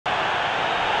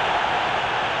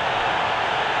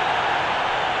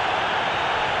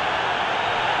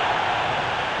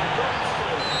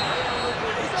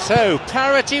So,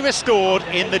 parity restored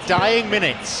in the dying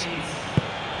minutes.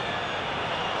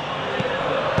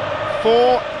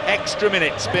 4 extra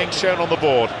minutes being shown on the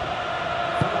board.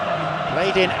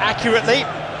 Played in accurately.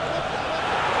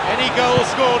 Any goal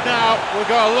scored now will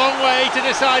go a long way to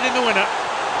deciding the winner.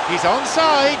 He's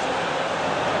onside.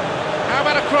 How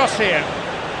about a cross here?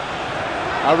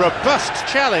 A robust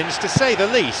challenge, to say the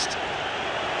least.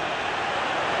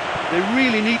 They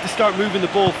really need to start moving the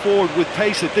ball forward with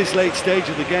pace at this late stage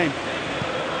of the game.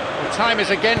 Well, time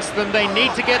is against them. They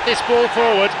need to get this ball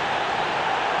forward.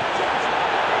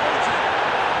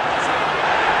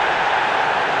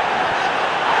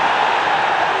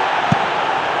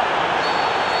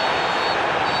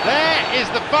 There is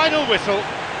the final whistle.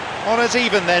 Honours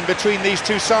even then between these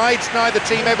two sides. Neither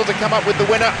team able to come up with the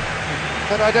winner.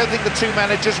 But I don't think the two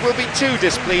managers will be too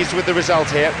displeased with the result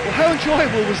here. Well, how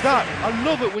enjoyable was that? I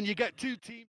love it when you get two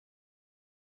teams...